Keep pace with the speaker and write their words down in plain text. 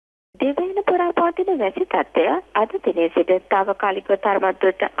දිවයින පුරා පවතින වැසි තත්ත්වය අද දිනේ සිට తాවකාලිකව තරමක්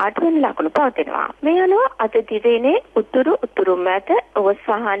දුරට අඩුවෙන ලකුණු පවතිනවා. මේ අනුව අද දිවයිනේ උතුරු මැද ඔවස්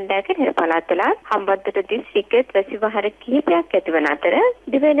වහන් නැගෙනහිර පළාත්වල හම්බන්තොට දිස්ත්‍රික්කයේ වැසි වහර කිහිපයක් ඇතිවන අතර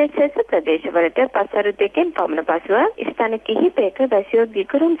දිවයිනේ ශේෂ ප්‍රදේශවලට පසරු දෙකෙන් පමණ පසුව ස්ථාන කිහිපයක වැසියෝ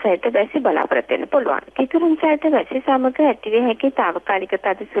ගිගුරුම් සහිත වැසි බලාපොරොත්තු වෙන්න පුළුවන්. ගිගුරුම් සහිත වැසි සමග ඇතිවිය හැකි తాවකාලික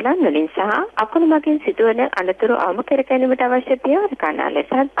තද සුළං වලින් සහ අකුණු මගින් සිදුවන අනතුරු අවම කර ගැනීමට අවශ්‍ය පියවර ගන්නා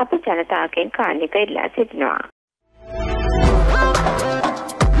ලෙස අප ජනතාවගෙන් කාර්නික ඉල්ලා සිටිනවා.